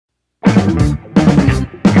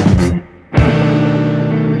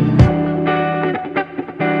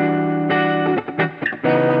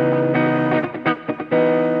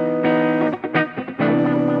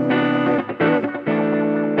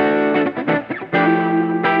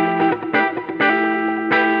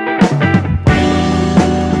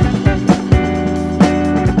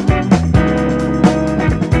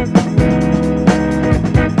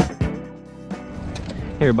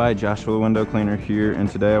everybody, Joshua the window cleaner here, and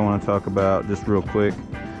today I want to talk about, just real quick,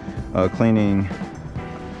 cleaning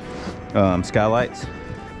skylights.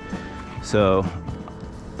 So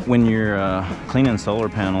when you're cleaning solar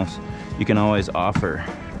panels, you can always offer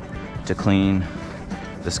to clean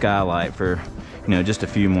the skylight for, you know, just a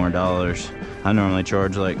few more dollars. I normally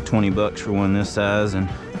charge like 20 bucks for one this size, and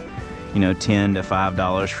you know, $10 to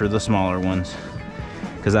 $5 for the smaller ones,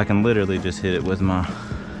 because I can literally just hit it with my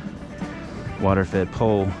water-fed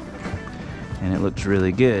pole and it looks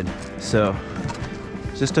really good. So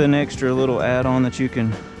it's just an extra little add-on that you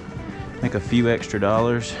can make a few extra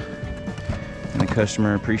dollars, and the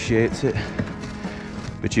customer appreciates it.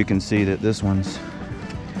 But you can see that this one's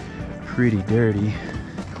pretty dirty,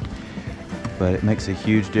 but it makes a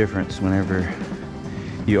huge difference whenever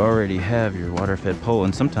you already have your water-fed pole.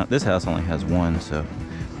 And sometimes this house only has one, so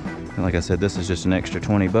like I said, this is just an extra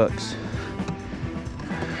 20 bucks.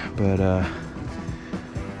 But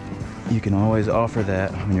you can always offer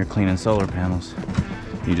that when you're cleaning solar panels.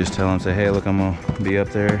 You just tell them, say, hey, look, I'm gonna be up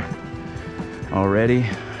there already,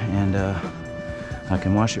 and I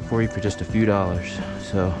can wash it for you for just a few dollars.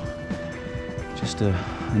 So just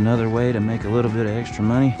another way to make a little bit of extra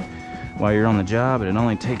money while you're on the job, and it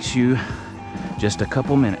only takes you just a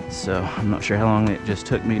couple minutes. So I'm not sure how long it just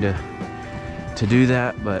took me to do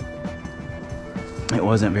that, but it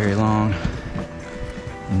wasn't very long.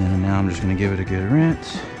 And then now I'm just gonna give it a good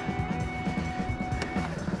rinse.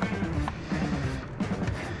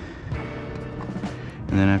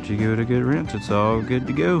 And then after you give it a good rinse, it's all good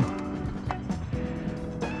to go.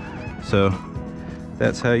 So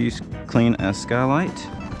that's how you clean a skylight,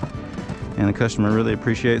 and the customer really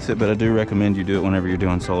appreciates it. But I do recommend you do it whenever you're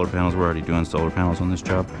doing solar panels. We're already doing solar panels on this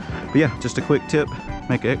job. But yeah, just a quick tip,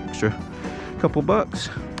 make an extra couple bucks.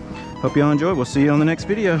 Hope y'all enjoy. We'll see you on the next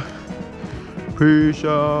video. Peace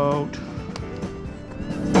out.